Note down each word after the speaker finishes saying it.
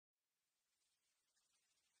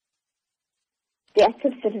The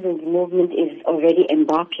Active Citizens Movement is already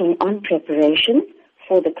embarking on preparation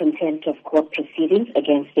for the contempt of court proceedings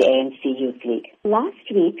against the ANC Youth League. Last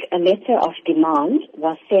week, a letter of demand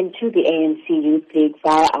was sent to the ANC Youth League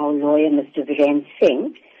via our lawyer, Mr. Viren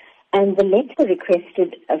Singh, and the letter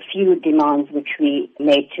requested a few demands which we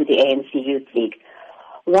made to the ANC Youth League.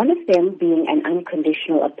 One of them being an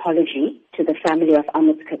unconditional apology to the family of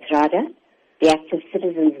Kathrada, the Active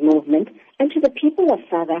Citizens Movement, and to the people of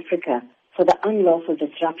South Africa for the unlawful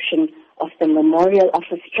disruption of the memorial of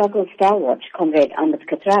a struggle stalwart, Comrade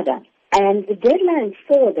Kathrada. And the deadline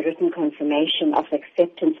for the written confirmation of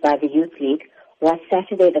acceptance by the Youth League was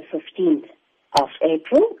Saturday the 15th of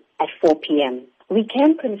April at 4 p.m. We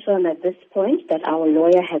can confirm at this point that our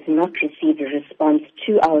lawyer has not received a response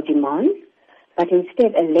to our demands, but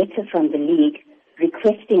instead a letter from the League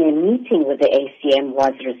requesting a meeting with the ACM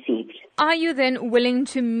was received. Are you then willing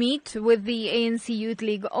to meet with the ANC Youth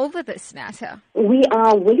League over this matter? We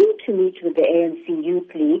are willing to meet with the ANC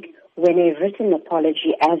Youth League when a written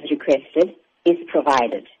apology as requested is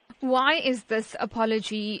provided. Why is this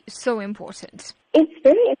apology so important? It's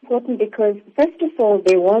very important because, first of all,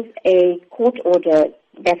 there was a court order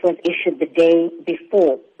that was issued the day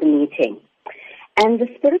before the meeting. And the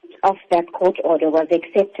spirit of that court order was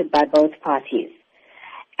accepted by both parties.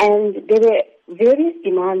 And there were various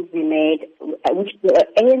demands we made, which the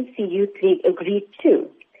ANC Youth League agreed to.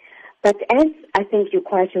 But as I think you're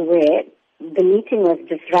quite aware, the meeting was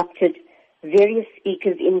disrupted. Various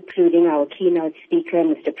speakers, including our keynote speaker,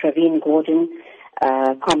 Mr. Praveen Gordon,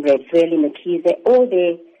 Comrade Zweli Mkhize, all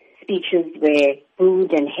their speeches were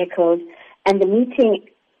booed and heckled, and the meeting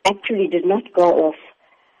actually did not go off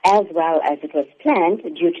as well as it was planned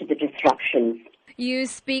due to the disruptions. You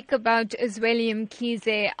speak about Zweli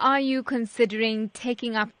Mkhize. Are you considering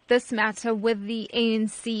taking up this matter with the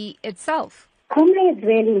ANC itself? Comrade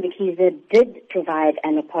Zweli Mkhize did provide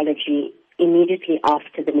an apology immediately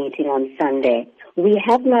after the meeting on Sunday. We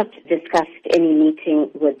have not discussed any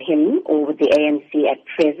meeting with him or with the ANC at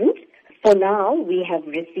present. For now, we have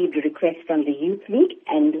received a request from the Youth League,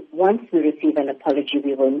 and once we receive an apology,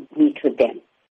 we will meet with them.